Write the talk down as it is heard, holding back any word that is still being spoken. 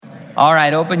All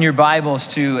right, open your Bibles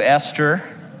to Esther,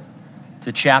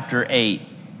 to chapter 8.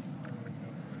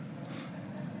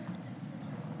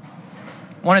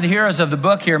 One of the heroes of the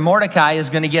book here, Mordecai,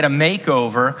 is going to get a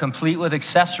makeover complete with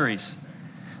accessories.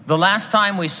 The last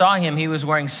time we saw him, he was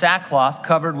wearing sackcloth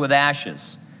covered with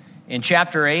ashes. In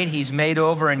chapter 8, he's made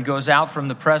over and goes out from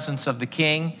the presence of the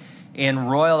king in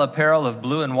royal apparel of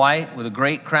blue and white with a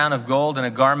great crown of gold and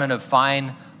a garment of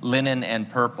fine linen and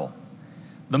purple.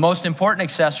 The most important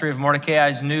accessory of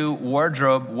Mordecai's new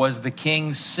wardrobe was the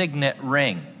king's signet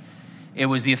ring. It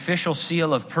was the official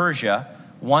seal of Persia.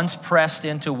 Once pressed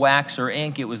into wax or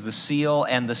ink, it was the seal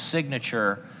and the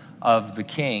signature of the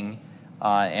king,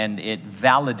 and it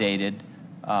validated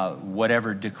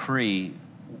whatever decree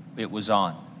it was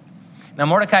on. Now,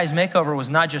 Mordecai's makeover was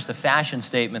not just a fashion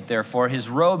statement, therefore. His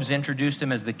robes introduced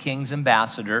him as the king's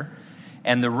ambassador,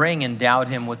 and the ring endowed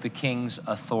him with the king's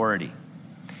authority.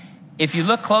 If you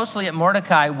look closely at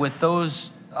Mordecai with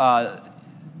those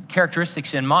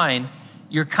characteristics in mind,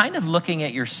 you're kind of looking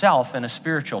at yourself in a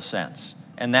spiritual sense.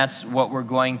 And that's what we're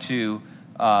going to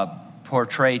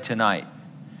portray tonight.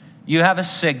 You have a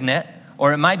signet,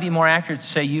 or it might be more accurate to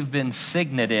say you've been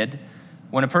signeted.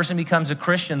 When a person becomes a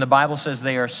Christian, the Bible says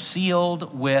they are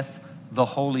sealed with the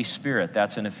Holy Spirit.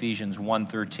 That's in Ephesians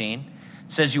 1:13. It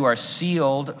says you are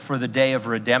sealed for the day of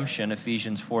redemption,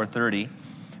 Ephesians 4:30.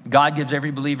 God gives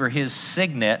every believer his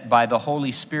signet by the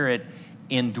Holy Spirit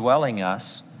indwelling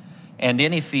us. And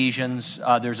in Ephesians,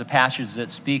 there's a passage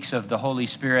that speaks of the Holy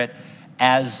Spirit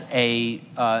as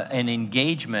an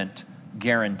engagement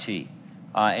guarantee.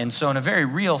 And so in a very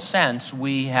real sense,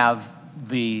 we have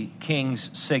the king's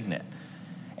signet.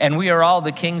 And we are all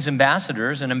the king's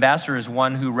ambassadors. An ambassador is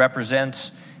one who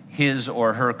represents his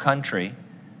or her country.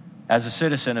 As a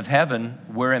citizen of heaven,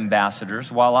 we're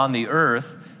ambassadors, while on the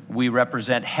earth, we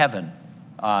represent heaven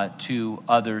to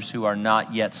others who are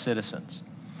not yet citizens.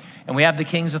 And we have the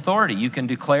king's authority. You can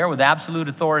declare with absolute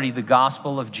authority the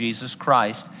gospel of Jesus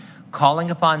Christ, calling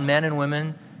upon men and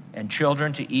women and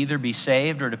children to either be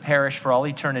saved or to perish for all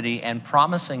eternity, and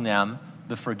promising them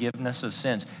the forgiveness of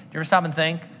sins. Do you ever stop and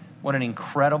think what an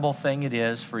incredible thing it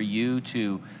is for you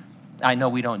to, I know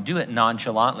we don't do it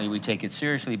nonchalantly, we take it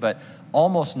seriously, but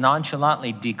almost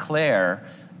nonchalantly declare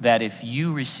that if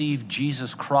you receive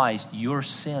Jesus Christ, your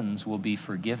sins will be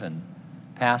forgiven,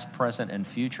 past, present, and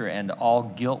future, and all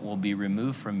guilt will be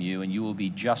removed from you, and you will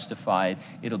be justified.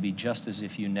 It'll be just as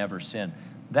if you never sinned.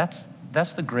 That's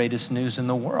the greatest news in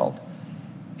the world.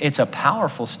 It's a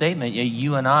powerful statement.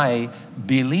 You and I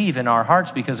believe in our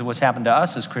hearts, because of what's happened to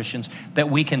us as Christians,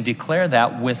 that we can declare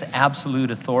that with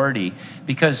absolute authority,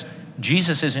 because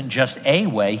Jesus isn't just a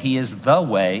way, he is the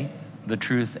way, the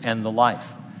truth, and the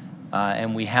life.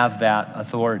 And we have that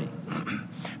authority.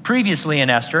 Previously in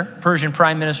Esther, Persian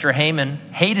Prime Minister Haman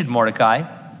hated Mordecai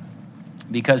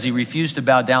because he refused to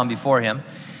bow down before him.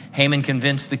 Haman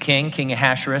convinced the king, King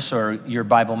Ahasuerus, or your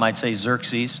Bible might say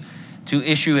Xerxes, to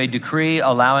issue a decree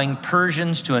allowing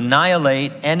Persians to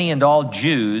annihilate any and all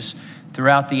Jews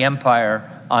throughout the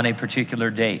empire on a particular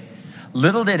date.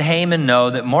 Little did Haman know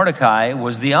that Mordecai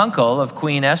was the uncle of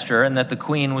Queen Esther and that the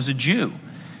queen was a Jew.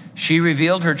 She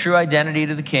revealed her true identity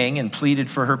to the king and pleaded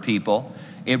for her people.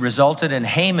 It resulted in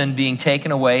Haman being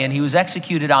taken away, and he was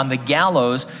executed on the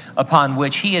gallows upon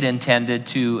which he had intended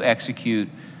to execute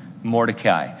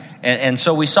Mordecai. And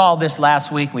so we saw this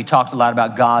last week. We talked a lot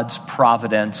about God's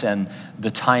providence and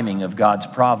the timing of God's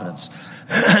providence.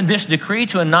 This decree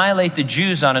to annihilate the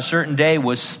Jews on a certain day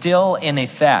was still in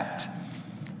effect,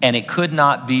 and it could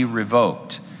not be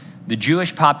revoked. The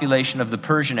Jewish population of the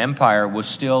Persian Empire was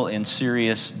still in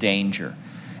serious danger.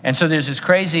 And so there's this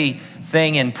crazy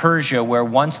thing in Persia where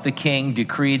once the king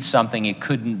decreed something, it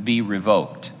couldn't be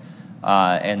revoked.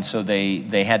 And so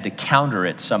they had to counter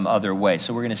it some other way.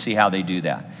 So we're going to see how they do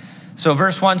that. So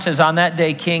verse 1 says, on that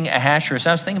day, King Ahasuerus.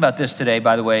 I was thinking about this today,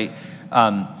 by the way,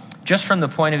 just from the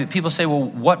point of view, people say, well,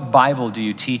 what Bible do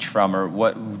you teach from, or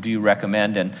what do you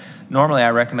recommend? And normally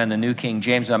I recommend the New King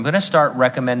James. I'm going to start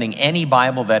recommending any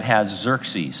Bible that has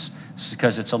Xerxes,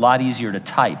 because it's a lot easier to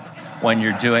type when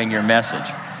you're doing your message.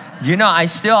 You know, I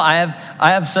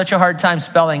have such a hard time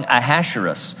spelling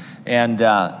Ahasuerus, and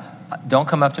don't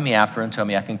come up to me after and tell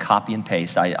me I can copy and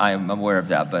paste. I am aware of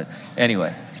that, but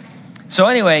anyway. So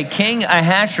anyway, King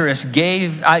Ahasuerus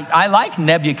gave, I like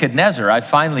Nebuchadnezzar.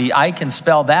 I can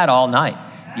spell that all night,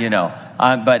 you know.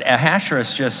 But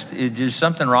Ahasuerus, there's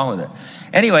something wrong with it.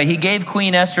 Anyway, he gave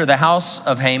Queen Esther the house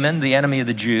of Haman, the enemy of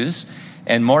the Jews,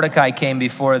 and Mordecai came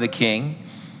before the king,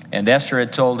 and Esther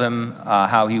had told him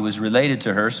how he was related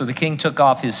to her. So the king took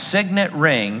off his signet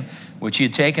ring, which he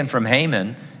had taken from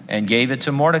Haman, and gave it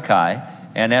to Mordecai.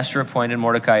 and Esther appointed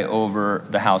Mordecai over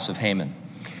the house of Haman.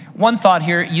 One thought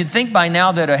here, you'd think by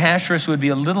now that Ahasuerus would be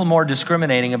a little more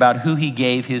discriminating about who he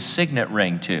gave his signet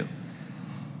ring to.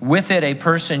 With it, a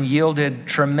person yielded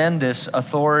tremendous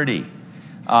authority.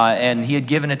 And he had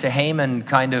given it to Haman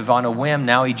kind of on a whim.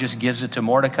 Now he just gives it to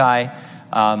Mordecai.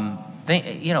 Come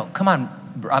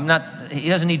on, he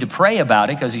doesn't need to pray about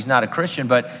it because he's not a Christian,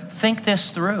 but think this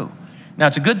through. Now,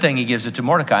 it's a good thing he gives it to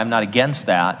Mordecai. I'm not against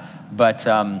that, but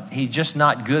he's just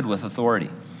not good with authority.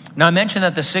 Now, I mentioned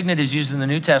that the signet is used in the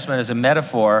New Testament as a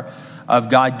metaphor of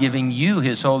God giving you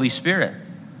his Holy Spirit.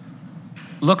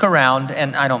 Look around,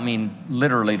 and I don't mean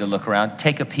literally to look around.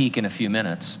 Take a peek in a few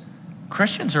minutes.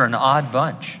 Christians are an odd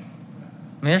bunch.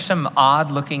 I mean, there's some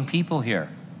odd-looking people here,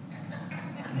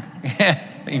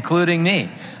 including me.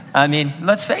 I mean,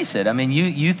 let's face it. I mean,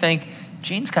 you think,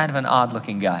 Gene's kind of an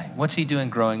odd-looking guy. What's he doing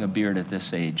growing a beard at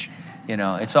this age? You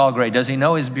know, it's all gray. Does he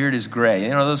know his beard is gray? You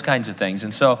know, those kinds of things.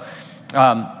 And so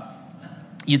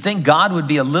you'd think God would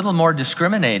be a little more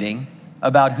discriminating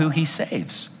about who he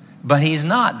saves. But he's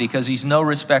not, because he's no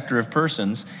respecter of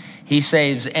persons. He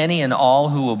saves any and all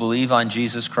who will believe on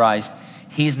Jesus Christ.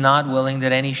 He's not willing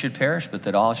that any should perish, but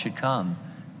that all should come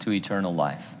to eternal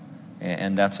life.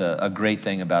 And that's a great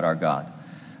thing about our God.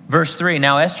 Verse 3,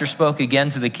 now Esther spoke again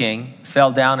to the king,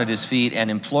 fell down at his feet,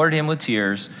 and implored him with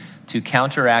tears to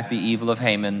counteract the evil of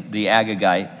Haman the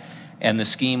Agagite and the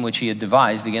scheme which he had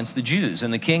devised against the Jews.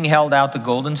 And the king held out the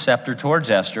golden scepter towards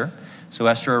Esther. So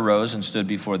Esther arose and stood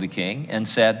before the king and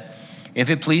said, if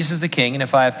it pleases the king, and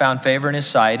if I have found favor in his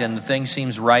sight, and the thing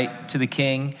seems right to the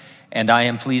king, and I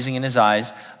am pleasing in his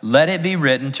eyes, let it be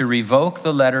written to revoke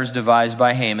the letters devised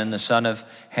by Haman, the son of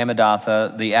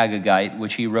Hammedatha the Agagite,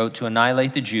 which he wrote to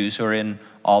annihilate the Jews who are in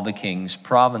all the king's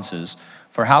provinces.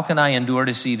 For how can I endure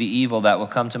to see the evil that will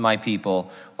come to my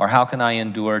people, or how can I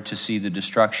endure to see the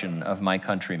destruction of my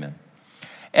countrymen?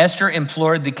 Esther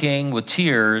implored the king with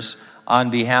tears on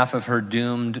behalf of her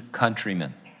doomed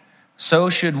countrymen. So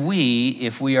should we,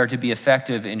 if we are to be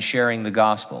effective in sharing the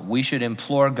gospel. We should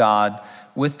implore God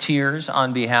with tears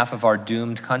on behalf of our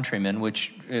doomed countrymen,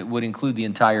 which would include the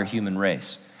entire human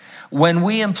race. When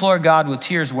we implore God with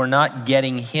tears, we're not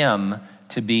getting him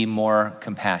to be more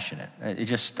compassionate. It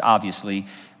just obviously,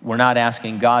 we're not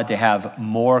asking God to have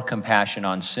more compassion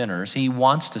on sinners. He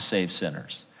wants to save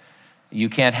sinners. You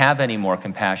can't have any more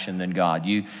compassion than God.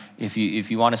 If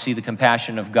you want to see the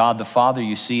compassion of God the Father,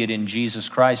 you see it in Jesus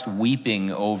Christ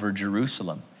weeping over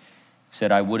Jerusalem. He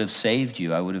said, I would have saved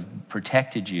you, I would have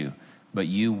protected you, but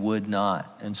you would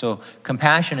not. And so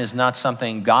compassion is not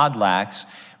something God lacks.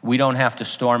 We don't have to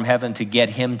storm heaven to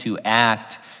get him to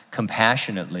act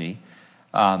compassionately.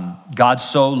 God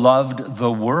so loved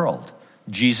the world.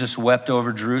 Jesus wept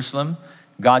over Jerusalem.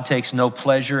 God takes no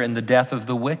pleasure in the death of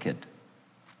the wicked.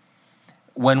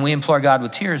 When we implore God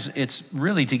with tears, it's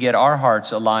really to get our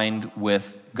hearts aligned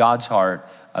with God's heart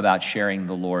about sharing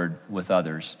the Lord with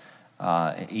others,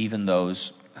 even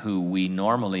those who we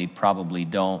normally probably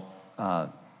don't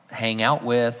hang out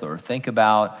with or think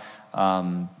about,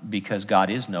 because God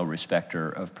is no respecter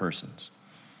of persons.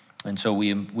 And so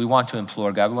we want to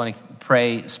implore God. We want to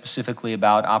pray specifically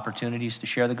about opportunities to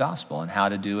share the gospel and how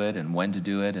to do it and when to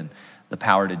do it and the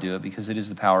power to do it, because it is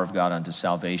the power of God unto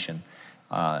salvation.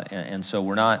 And so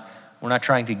we're not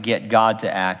trying to get God to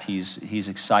act. He's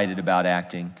excited about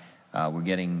acting.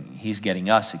 He's getting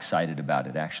us excited about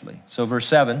it, actually. So verse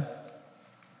 7,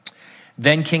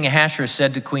 then King Ahasuerus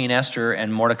said to Queen Esther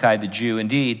and Mordecai the Jew,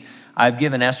 indeed, I've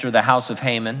given Esther the house of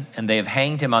Haman, and they have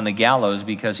hanged him on the gallows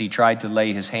because he tried to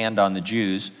lay his hand on the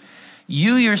Jews.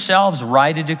 You yourselves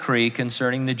write a decree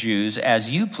concerning the Jews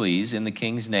as you please in the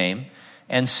king's name,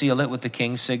 and seal it with the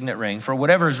king's signet ring. For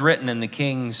whatever is written in the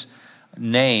king's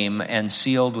name and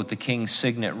sealed with the king's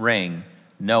signet ring,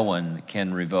 no one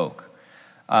can revoke.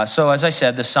 So as I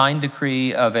said, the signed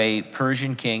decree of a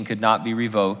Persian king could not be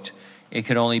revoked. It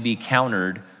could only be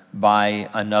countered by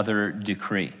another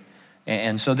decree.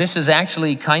 And so this is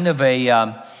actually kind of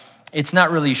it's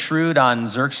not really shrewd on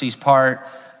Xerxes' part,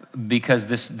 because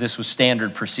this was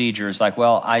standard procedure. It's like,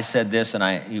 well, I said this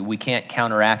and we can't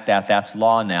counteract that. That's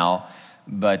law now.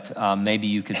 But maybe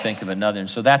you could think of another. And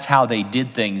so that's how they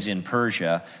did things in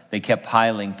Persia. They kept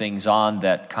piling things on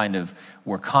that kind of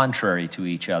were contrary to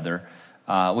each other,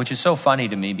 which is so funny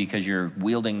to me, because you're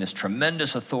wielding this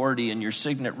tremendous authority in your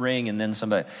signet ring, and then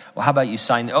somebody, well, how about you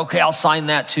sign? Okay, I'll sign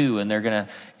that too. And they're going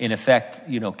to, in effect,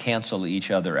 cancel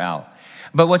each other out.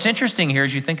 But what's interesting here,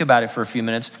 as you think about it for a few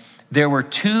minutes, there were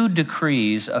two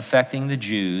decrees affecting the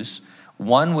Jews.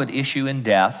 One would issue in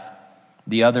death,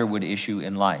 the other would issue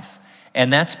in life.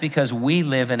 And that's because we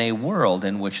live in a world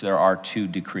in which there are two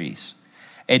decrees.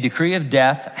 A decree of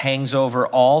death hangs over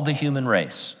all the human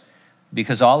race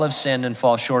because all have sinned and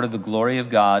fall short of the glory of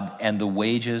God, and the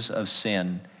wages of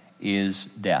sin is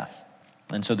death.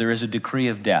 And so there is a decree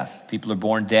of death. People are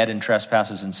born dead in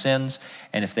trespasses and sins,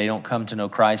 and if they don't come to know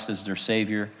Christ as their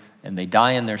Savior and they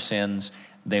die in their sins,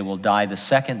 they will die the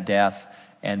second death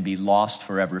and be lost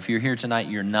forever. If you're here tonight,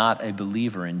 you're not a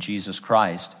believer in Jesus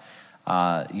Christ.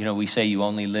 We say you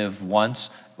only live once.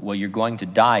 Well, you're going to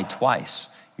die twice.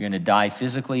 You're going to die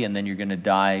physically, and then you're going to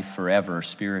die forever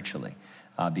spiritually.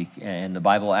 And the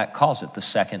Bible calls it the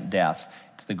second death.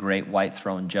 It's the great white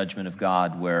throne judgment of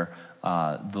God, where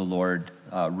the Lord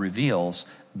reveals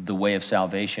the way of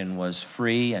salvation was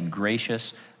free and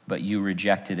gracious, but you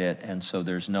rejected it, and so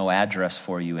there's no address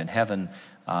for you in heaven,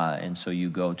 and so you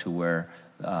go to where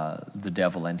the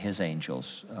devil and his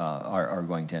angels are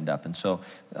going to end up. And so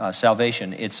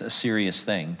salvation, it's a serious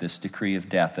thing, this decree of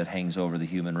death that hangs over the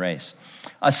human race.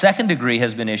 A second decree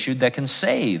has been issued that can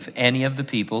save any of the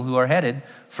people who are headed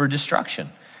for destruction.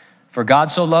 For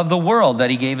God so loved the world that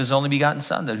he gave his only begotten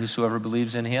Son, that whosoever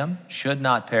believes in him should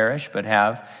not perish but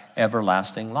have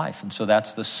everlasting life. And so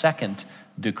that's the second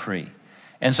decree.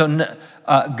 And so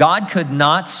God could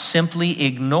not simply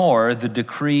ignore the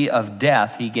decree of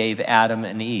death he gave Adam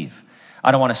and Eve.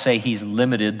 I don't want to say he's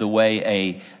limited the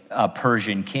way a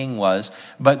Persian king was,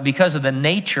 but because of the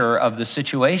nature of the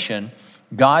situation,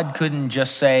 God couldn't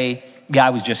just say, yeah,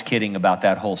 I was just kidding about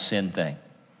that whole sin thing.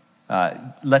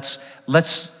 Let's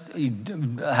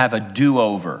have a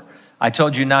do-over. I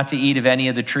told you not to eat of any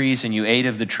of the trees and you ate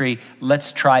of the tree.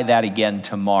 Let's try that again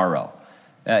tomorrow.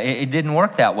 It didn't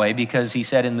work that way, because he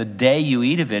said, in the day you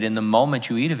eat of it, in the moment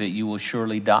you eat of it, you will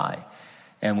surely die.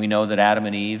 And we know that Adam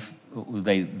and Eve,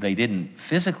 they didn't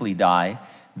physically die.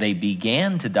 They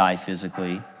began to die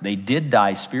physically. They did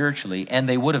die spiritually, and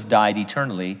they would have died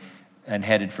eternally and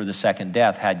headed for the second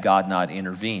death had God not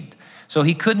intervened. So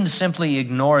he couldn't simply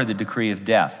ignore the decree of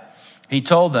death. He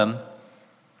told them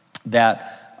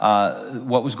that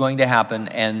what was going to happen,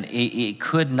 and it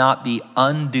could not be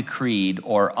undecreed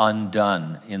or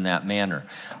undone in that manner.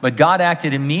 But God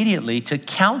acted immediately to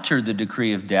counter the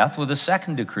decree of death with a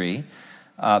second decree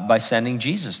by sending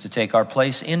Jesus to take our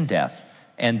place in death.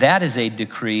 And that is a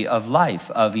decree of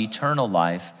life, of eternal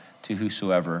life, to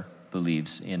whosoever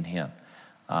believes in him.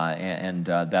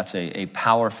 That's a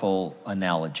powerful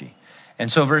analogy.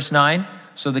 And so verse 9,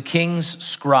 so the king's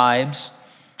scribes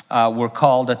were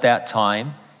called at that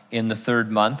time in the third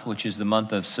month, which is the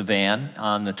month of Sivan,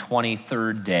 on the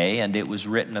 23rd day, and it was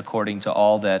written according to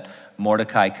all that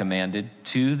Mordecai commanded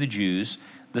to the Jews,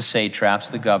 the satraps,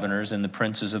 the governors, and the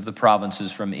princes of the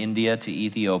provinces from India to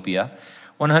Ethiopia,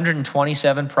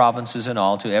 127 provinces in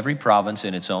all, to every province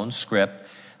in its own script,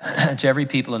 to every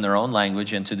people in their own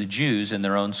language, and to the Jews in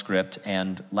their own script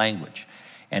and language.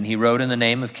 And he wrote in the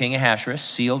name of King Ahasuerus,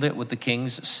 sealed it with the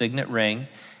king's signet ring,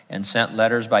 and sent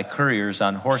letters by couriers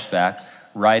on horseback,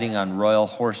 riding on royal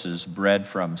horses bred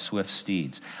from swift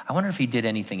steeds. I wonder if he did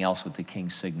anything else with the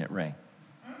king's signet ring.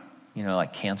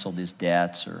 Like canceled his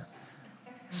debts or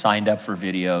signed up for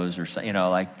videos or,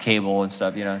 like cable and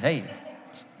stuff. Hey,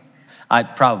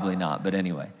 probably not, but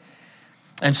anyway.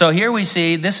 And so here we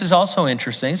see, this is also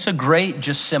interesting. It's a great,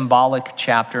 just symbolic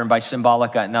chapter. And by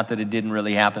symbolic, not that it didn't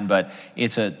really happen, but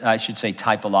it's I should say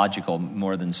typological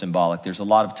more than symbolic. There's a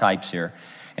lot of types here.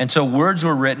 And so words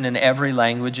were written in every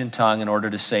language and tongue in order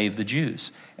to save the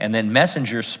Jews. And then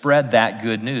messengers spread that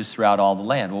good news throughout all the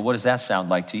land. Well, what does that sound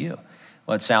like to you?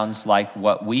 Well, it sounds like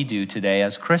what we do today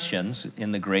as Christians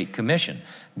in the Great Commission.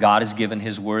 God has given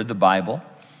his word, the Bible.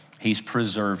 He's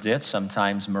preserved it,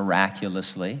 sometimes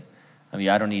miraculously.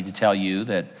 I don't need to tell you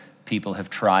that people have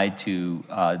tried to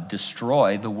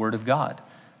destroy the word of God,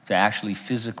 to actually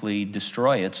physically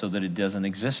destroy it so that it doesn't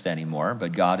exist anymore,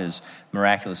 but God has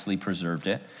miraculously preserved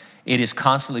it. It is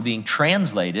constantly being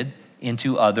translated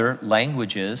into other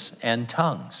languages and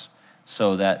tongues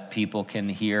so that people can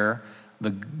hear the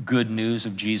good news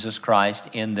of Jesus Christ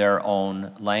in their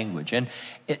own language. And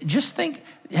just think,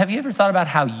 have you ever thought about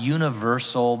how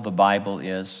universal the Bible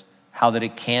is? How that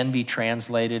it can be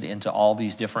translated into all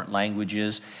these different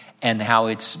languages, and how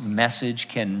its message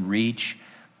can reach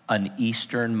an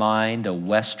Eastern mind, a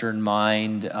Western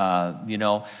mind,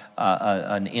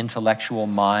 an intellectual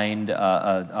mind,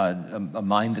 a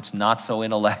mind that's not so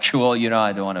intellectual.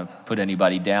 I don't want to put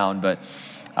anybody down, but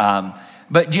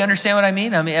do you understand what I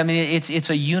mean? I mean, it's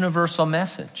a universal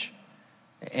message,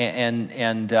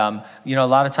 and a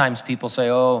lot of times people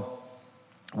say, "Oh,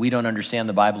 we don't understand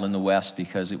the Bible in the West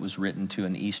because it was written to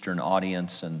an Eastern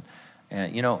audience," and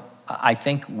I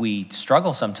think we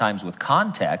struggle sometimes with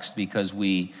context because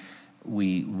we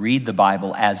we read the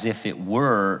Bible as if it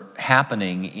were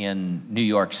happening in New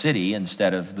York City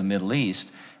instead of the Middle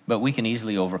East. But we can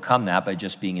easily overcome that by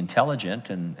just being intelligent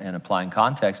and applying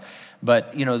context.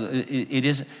 But, it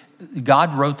is,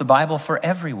 God wrote the Bible for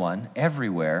everyone,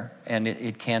 everywhere, and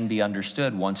it can be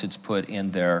understood once it's put in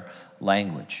their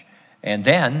language. And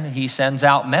then he sends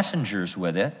out messengers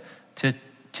with it to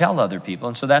tell other people.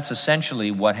 And so that's essentially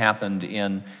what happened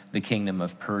in the kingdom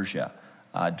of Persia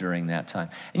during that time.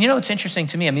 And it's interesting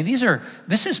to me. I mean,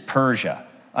 this is Persia.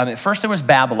 I mean, first there was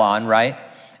Babylon, right?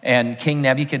 And King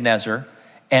Nebuchadnezzar.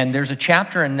 And there's a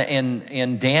chapter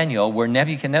in Daniel where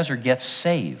Nebuchadnezzar gets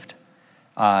saved.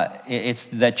 It's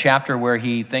that chapter where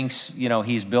he thinks,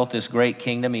 he's built this great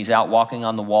kingdom. He's out walking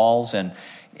on the walls, and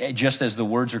just as the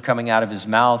words are coming out of his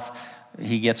mouth,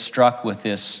 he gets struck with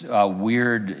this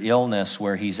weird illness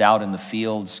where he's out in the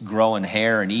fields growing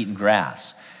hair and eating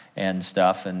grass and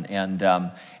stuff. And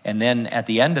then at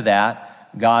the end of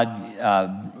that,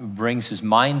 God brings his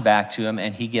mind back to him,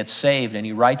 and he gets saved, and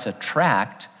he writes a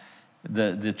tract.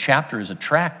 The chapter is a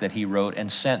tract that he wrote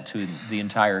and sent to the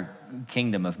entire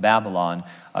kingdom of Babylon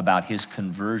about his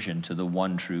conversion to the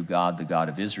one true God, the God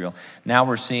of Israel. Now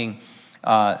we're seeing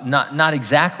not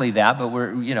exactly that, but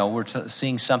we're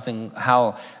seeing something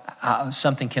how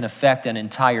something can affect an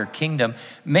entire kingdom.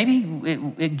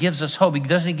 Maybe it gives us hope.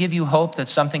 Doesn't it give you hope that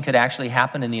something could actually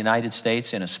happen in the United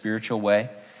States in a spiritual way?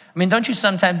 I mean, don't you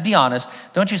sometimes, be honest,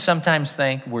 don't you sometimes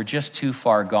think we're just too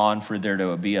far gone for there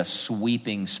to be a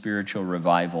sweeping spiritual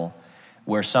revival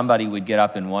where somebody would get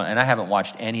up in one, and I haven't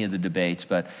watched any of the debates,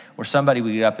 but where somebody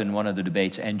would get up in one of the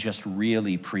debates and just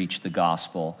really preach the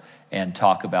gospel and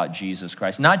talk about Jesus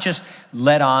Christ. Not just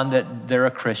let on that they're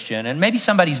a Christian, and maybe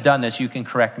somebody's done this, you can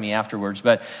correct me afterwards,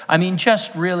 but I mean,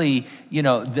 just really,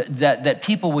 that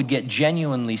people would get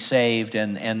genuinely saved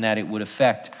and that it would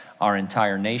affect our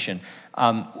entire nation.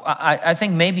 I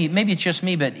think maybe it's just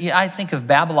me, but I think of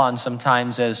Babylon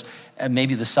sometimes as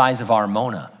maybe the size of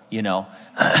Armona,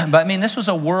 But I mean, this was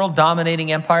a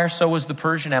world-dominating empire, so was the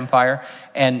Persian Empire,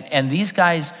 and these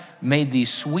guys made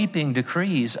these sweeping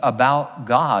decrees about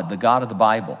God, the God of the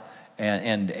Bible,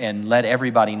 and let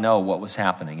everybody know what was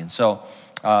happening. And so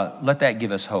let that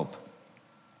give us hope.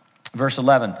 Verse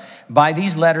 11, by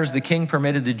these letters the king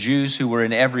permitted the Jews who were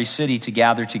in every city to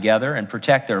gather together and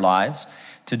protect their lives,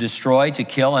 to destroy, to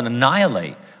kill, and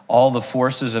annihilate all the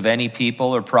forces of any people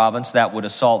or province that would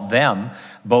assault them,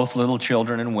 both little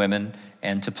children and women,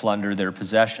 and to plunder their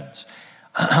possessions.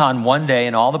 On one day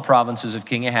in all the provinces of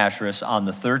King Ahasuerus, on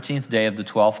the 13th day of the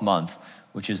 12th month,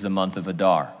 which is the month of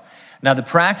Adar. Now, the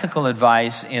practical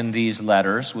advice in these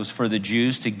letters was for the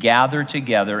Jews to gather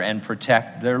together and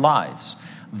protect their lives.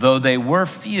 Though they were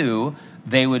few,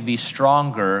 they would be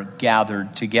stronger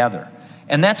gathered together.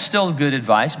 And that's still good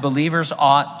advice. Believers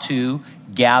ought to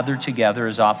gather together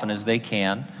as often as they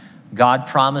can. God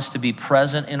promised to be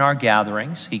present in our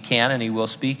gatherings. He can and he will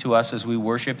speak to us as we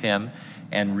worship him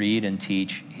and read and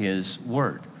teach his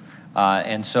word.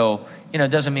 And so, it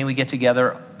doesn't mean we get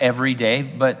together every day,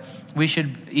 but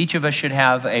each of us should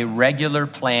have a regular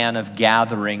plan of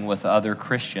gathering with other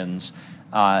Christians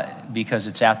because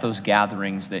it's at those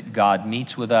gatherings that God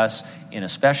meets with us in a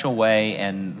special way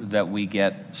and that we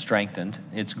get strengthened.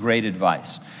 It's great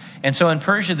advice. And so in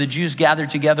Persia, the Jews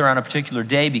gathered together on a particular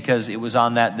day because it was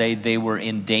on that day they were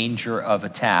in danger of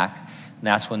attack. And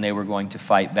that's when they were going to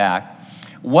fight back.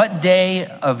 What day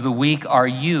of the week are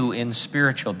you in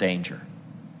spiritual danger?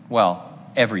 Well,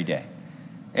 every day.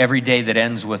 Every day that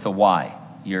ends with a Y.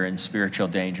 You're in spiritual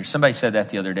danger. Somebody said that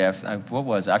the other day. What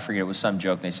was it? I forget. It was some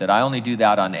joke. They said, I only do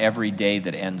that on every day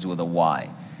that ends with a Y.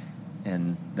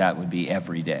 And that would be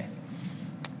every day.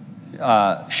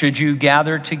 Should you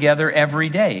gather together every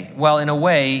day? Well, in a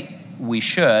way, we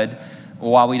should.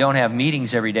 While we don't have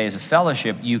meetings every day as a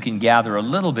fellowship, you can gather a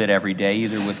little bit every day,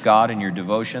 either with God in your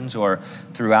devotions or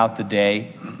throughout the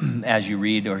day as you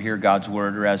read or hear God's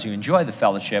word or as you enjoy the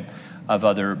fellowship of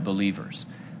other believers.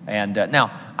 And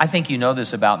now, I think you know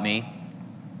this about me.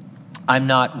 I'm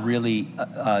not really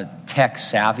tech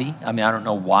savvy. I mean, I don't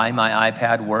know why my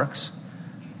iPad works.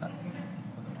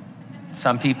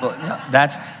 Some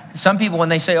people, when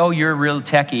they say, oh, you're a real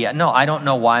techie, no, I don't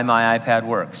know why my iPad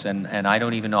works. And I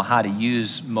don't even know how to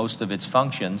use most of its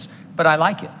functions, but I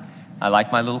like it. I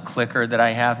like my little clicker that I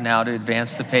have now to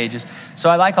advance the pages. So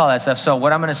I like all that stuff. So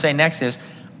what I'm going to say next is,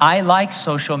 I like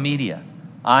social media.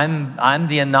 I'm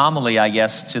the anomaly, I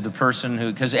guess, to the person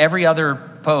who, because every other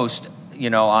post,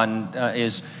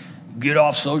 is Get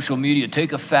off social media.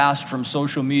 Take a fast from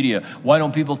social media. Why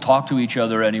don't people talk to each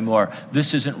other anymore?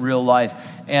 This isn't real life.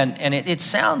 And it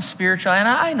sounds spiritual, and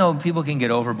I know people can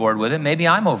get overboard with it. Maybe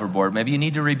I'm overboard. Maybe you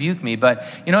need to rebuke me. But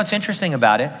you know what's interesting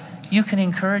about it? You can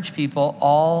encourage people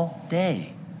all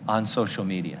day on social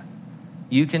media.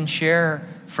 You can share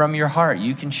from your heart.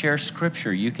 You can share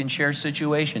scripture. You can share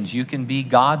situations. You can be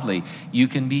godly. You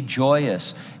can be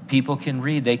joyous. People can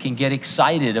read. They can get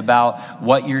excited about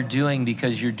what you're doing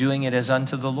because you're doing it as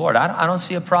unto the Lord. I don't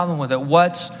see a problem with it.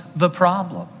 What's the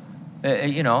problem?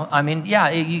 Can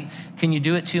you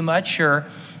do it too much? Sure.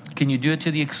 Can you do it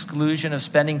to the exclusion of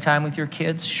spending time with your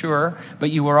kids? Sure.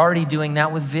 But you were already doing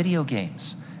that with video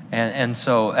games. And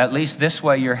so at least this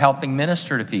way you're helping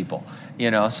minister to people.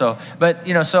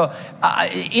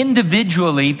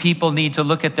 Individually, people need to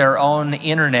look at their own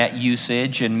internet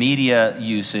usage and media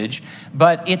usage,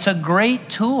 but it's a great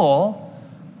tool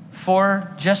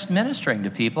for just ministering to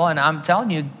people. And I'm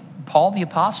telling you, Paul the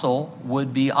Apostle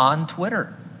would be on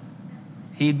Twitter.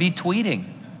 He'd be tweeting,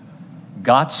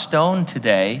 got stoned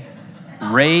today,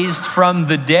 raised from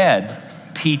the dead,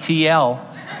 PTL.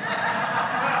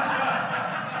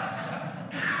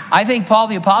 I think Paul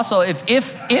the Apostle, if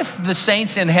the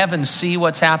saints in heaven see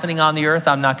what's happening on the earth,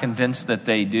 I'm not convinced that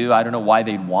they do. I don't know why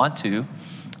they'd want to.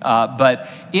 But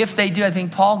if they do, I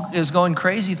think Paul is going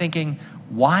crazy thinking,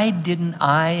 why didn't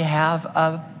I have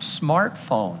a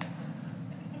smartphone?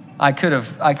 I could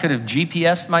have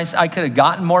GPSed myself. I could have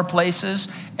gotten more places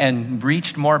and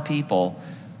reached more people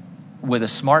with a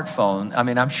smartphone. I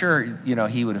mean, I'm sure,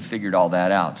 he would have figured all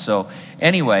that out. So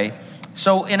anyway,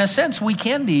 so in a sense, we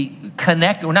can be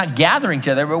connected. We're not gathering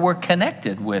together, but we're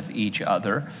connected with each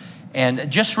other. And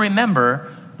just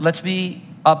remember, let's be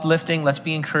uplifting, let's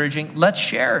be encouraging, let's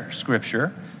share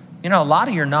scripture. A lot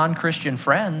of your non-Christian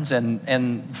friends and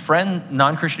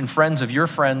non-Christian friends of your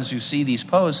friends who see these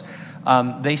posts,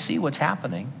 they see what's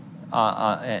happening,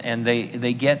 and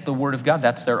they get the Word of God.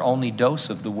 That's their only dose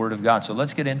of the Word of God. So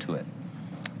let's get into it.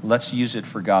 Let's use it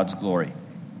for God's glory.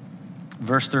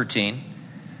 Verse 13.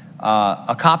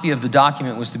 A copy of the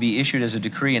document was to be issued as a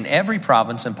decree in every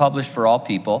province and published for all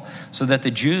people, so that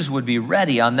the Jews would be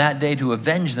ready on that day to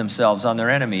avenge themselves on their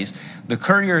enemies. The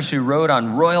couriers who rode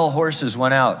on royal horses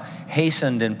went out,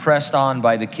 hastened and pressed on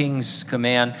by the king's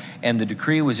command, and the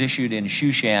decree was issued in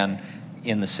Shushan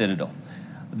in the citadel.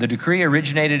 The decree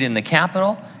originated in the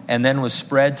capital and then was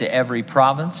spread to every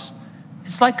province.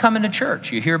 It's like coming to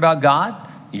church. You hear about God.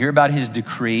 You hear about his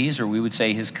decrees, or we would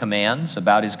say his commands,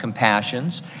 about his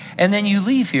compassions. And then you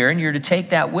leave here and you're to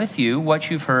take that with you,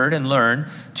 what you've heard and learned,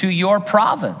 to your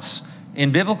province.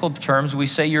 In biblical terms, we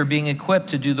say you're being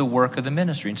equipped to do the work of the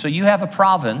ministry. And so you have a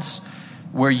province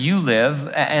where you live,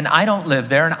 and I don't live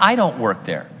there and I don't work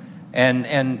there.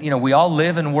 And we all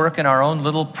live and work in our own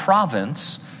little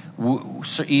province,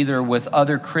 either with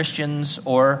other Christians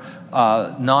or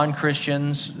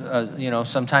non-Christians,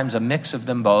 sometimes a mix of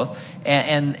them both.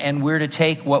 And we're to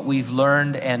take what we've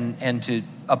learned and to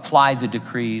apply the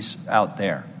decrees out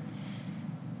there.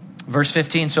 Verse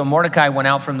 15, so Mordecai went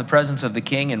out from the presence of the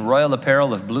king in royal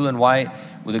apparel of blue and white,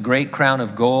 with a great crown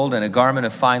of gold and a garment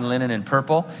of fine linen and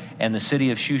purple, and the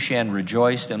city of Shushan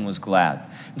rejoiced and was glad.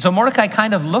 And so Mordecai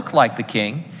kind of looked like the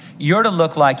king. You're to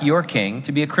look like your king.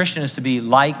 To be a Christian is to be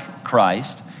like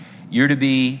Christ. You're to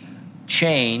be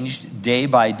changed day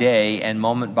by day and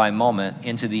moment by moment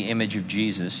into the image of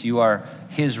Jesus. You are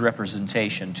his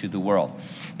representation to the world.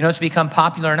 It's become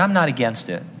popular, and I'm not against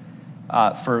it,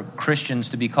 for Christians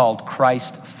to be called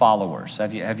Christ followers.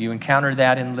 Have you encountered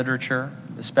that in literature?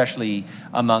 Especially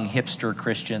among hipster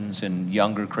Christians and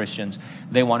younger Christians,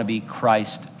 they want to be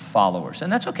Christ followers.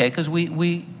 And that's okay, because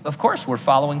we of course, we're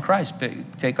following Christ.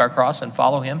 Take our cross and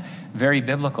follow him. Very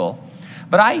biblical.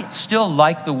 But I still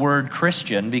like the word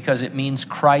Christian because it means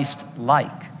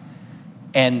Christ-like.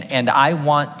 And I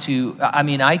want to,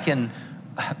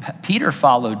 Peter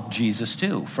followed Jesus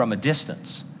too from a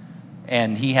distance.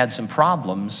 And he had some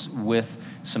problems with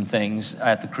some things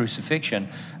at the crucifixion.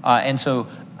 And so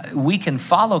we can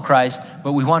follow Christ,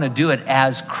 but we want to do it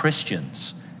as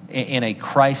Christians in a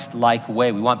Christ-like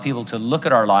way. We want people to look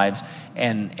at our lives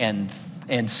and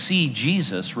see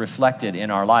Jesus reflected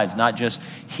in our lives, not just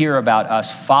hear about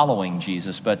us following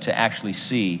Jesus, but to actually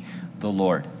see the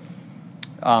Lord.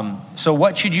 So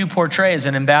what should you portray as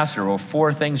an ambassador? Well,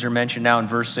 4 things are mentioned now in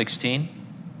verse 16.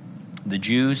 The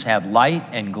Jews had light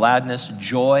and gladness,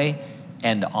 joy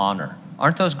and honor.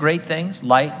 Aren't those great things?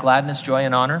 Light, gladness, joy,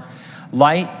 and honor.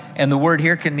 Light, and the word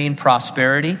here can mean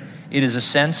prosperity. It is a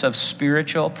sense of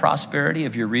spiritual prosperity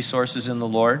of your resources in the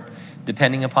Lord,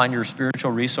 depending upon your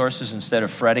spiritual resources instead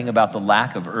of fretting about the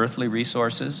lack of earthly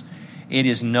resources. It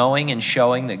is knowing and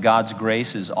showing that God's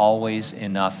grace is always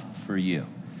enough for you.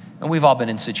 And we've all been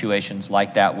in situations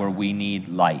like that where we need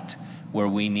light, where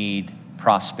we need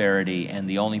prosperity, and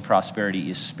the only prosperity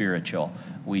is spiritual.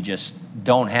 We just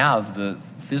don't have the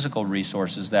physical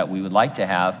resources that we would like to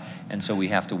have, and so we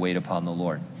have to wait upon the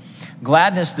Lord.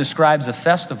 Gladness describes a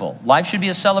festival. Life should be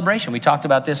a celebration. We talked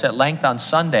about this at length on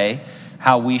Sunday,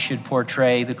 how we should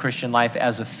portray the Christian life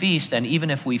as a feast, and even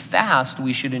if we fast,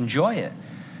 we should enjoy it.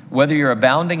 Whether you're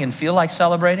abounding and feel like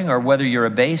celebrating, or whether you're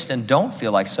abased and don't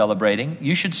feel like celebrating,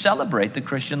 you should celebrate the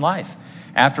Christian life.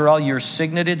 After all, you're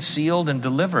signated, sealed, and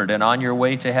delivered, and on your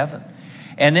way to heaven.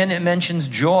 And then it mentions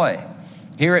joy.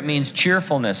 Here it means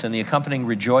cheerfulness and the accompanying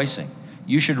rejoicing.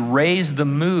 You should raise the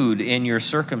mood in your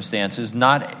circumstances,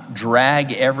 not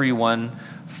drag everyone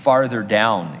farther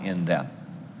down in them.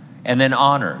 And then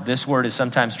honor. This word is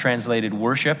sometimes translated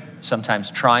worship, sometimes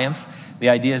triumph. The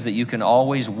idea is that you can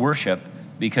always worship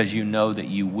because you know that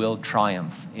you will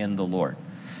triumph in the Lord.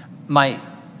 My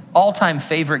all-time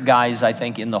favorite guys, I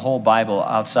think, in the whole Bible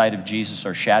outside of Jesus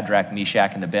are Shadrach,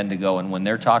 Meshach, and Abednego. And when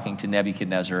they're talking to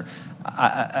Nebuchadnezzar,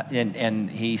 and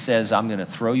he says, I'm going to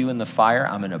throw you in the fire.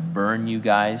 I'm going to burn you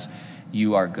guys.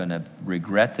 You are going to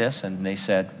regret this. And they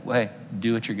said, well, hey,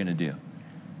 do what you're going to do.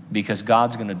 Because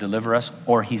God's going to deliver us,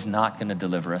 or he's not going to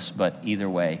deliver us. But either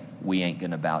way, we ain't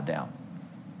going to bow down.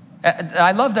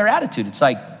 I love their attitude. It's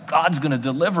like, God's going to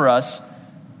deliver us.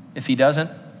 If he doesn't,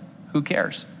 who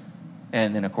cares?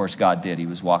 And then, of course, God did. He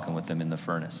was walking with them in the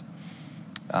furnace.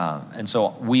 And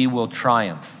so we will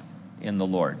triumph in the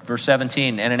Lord. Verse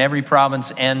 17, and in every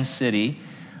province and city,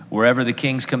 wherever the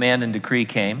king's command and decree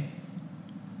came,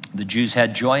 the Jews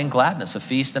had joy and gladness, a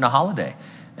feast and a holiday.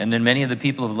 And then many of the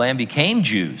people of the land became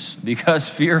Jews because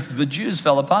fear of the Jews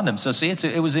fell upon them. So see,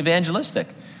 it was evangelistic.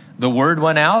 The word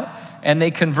went out, and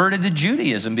they converted to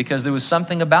Judaism because there was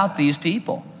something about these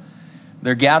people.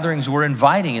 Their gatherings were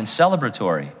inviting and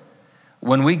celebratory.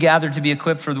 When we gather to be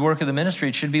equipped for the work of the ministry,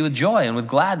 it should be with joy and with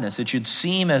gladness. It should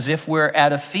seem as if we're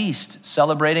at a feast,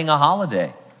 celebrating a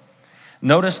holiday.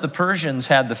 Notice the Persians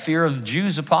had the fear of the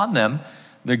Jews upon them.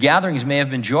 Their gatherings may have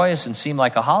been joyous and seem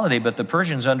like a holiday, but the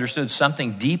Persians understood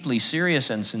something deeply serious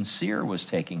and sincere was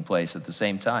taking place at the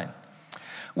same time.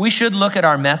 We should look at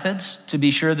our methods to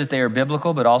be sure that they are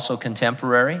biblical, but also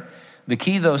contemporary. The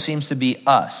key, though, seems to be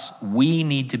us. We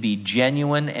need to be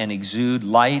genuine and exude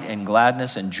light and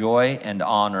gladness and joy and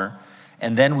honor.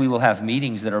 And then we will have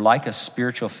meetings that are like a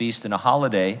spiritual feast and a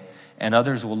holiday, and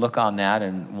others will look on that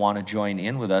and want to join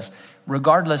in with us,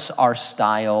 regardless our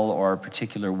style or our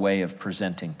particular way of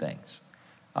presenting things.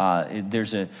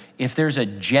 If there's a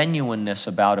genuineness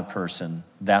about a person,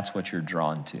 that's what you're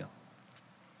drawn to.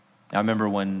 I remember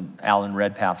when Alan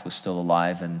Redpath was still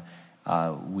alive, and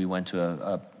we went to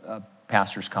a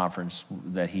pastor's conference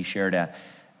that he shared at.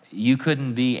 You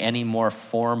couldn't be any more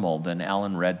formal than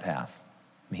Alan Redpath.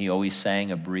 He always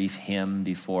sang a brief hymn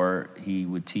before he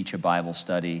would teach a Bible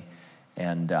study.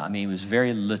 And he was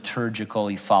very liturgical.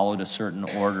 He followed a certain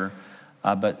order.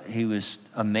 But he was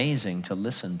amazing to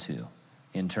listen to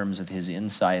in terms of his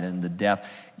insight and the depth.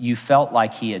 You felt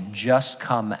like he had just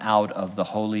come out of the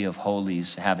Holy of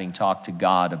Holies, having talked to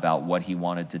God about what he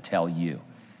wanted to tell you.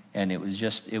 And it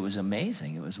was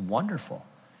amazing. It was wonderful.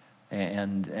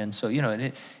 And so,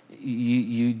 it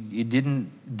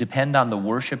didn't depend on the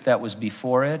worship that was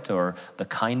before it or the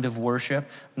kind of worship.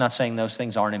 I'm not saying those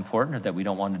things aren't important or that we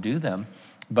don't want to do them,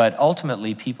 but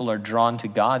ultimately people are drawn to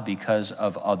God because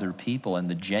of other people and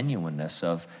the genuineness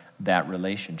of that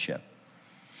relationship.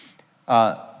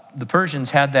 The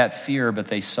Persians had that fear, but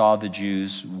they saw the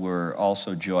Jews were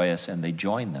also joyous and they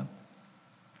joined them.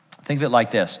 Think of it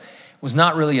like this. It was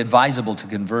not really advisable to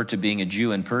convert to being a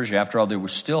Jew in Persia. After all, there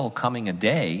was still coming a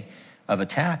day of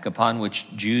attack upon which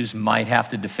Jews might have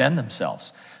to defend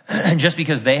themselves. And just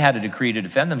because they had a decree to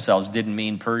defend themselves didn't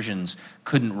mean Persians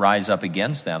couldn't rise up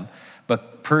against them.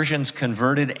 But Persians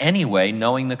converted anyway,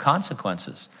 knowing the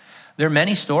consequences. There are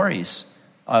many stories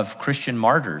of Christian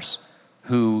martyrs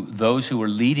those who were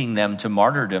leading them to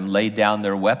martyrdom laid down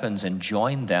their weapons and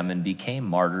joined them and became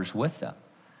martyrs with them.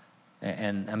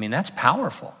 And that's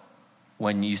powerful.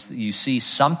 When you see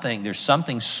something, there's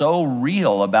something so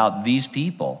real about these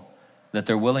people that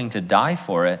they're willing to die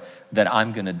for it, that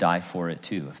I'm going to die for it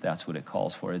too, if that's what it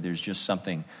calls for. There's just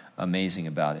something amazing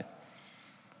about it.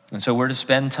 And so we're to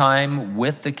spend time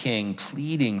with the King,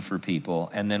 pleading for people,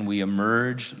 and then we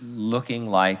emerge looking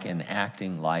like and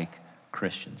acting like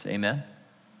Christians. Amen?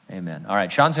 Amen. All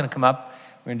right, Sean's going to come up.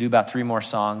 We're going to do about 3 more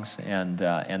songs and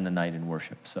end the night in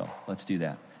worship. So let's do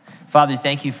that. Father,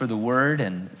 thank you for the word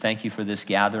and thank you for this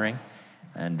gathering.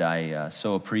 And I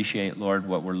so appreciate, Lord,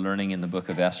 what we're learning in the book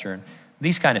of Esther.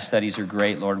 These kind of studies are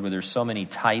great, Lord, where there's so many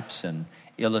types and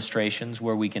illustrations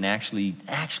where we can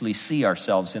actually see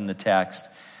ourselves in the text.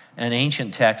 An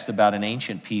ancient text about an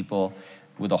ancient people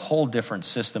with a whole different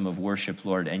system of worship,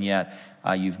 Lord, and yet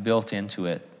you've built into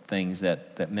it things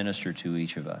that minister to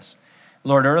each of us.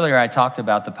 Lord, earlier I talked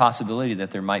about the possibility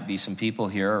that there might be some people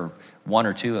here, or one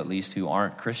or two at least, who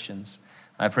aren't Christians.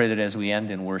 I pray that as we end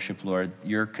in worship, Lord,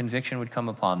 your conviction would come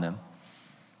upon them.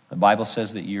 The Bible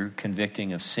says that you're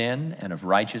convicting of sin and of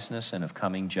righteousness and of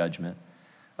coming judgment.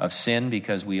 Of sin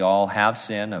because we all have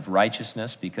sin, of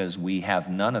righteousness because we have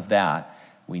none of that,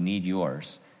 we need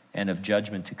yours, and of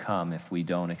judgment to come if we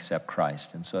don't accept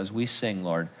Christ. And so as we sing,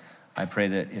 Lord, I pray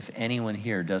that if anyone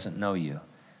here doesn't know you,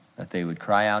 that they would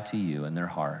cry out to you in their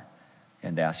heart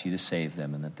and ask you to save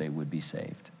them and that they would be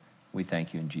saved. We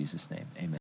thank you in Jesus' name. Amen.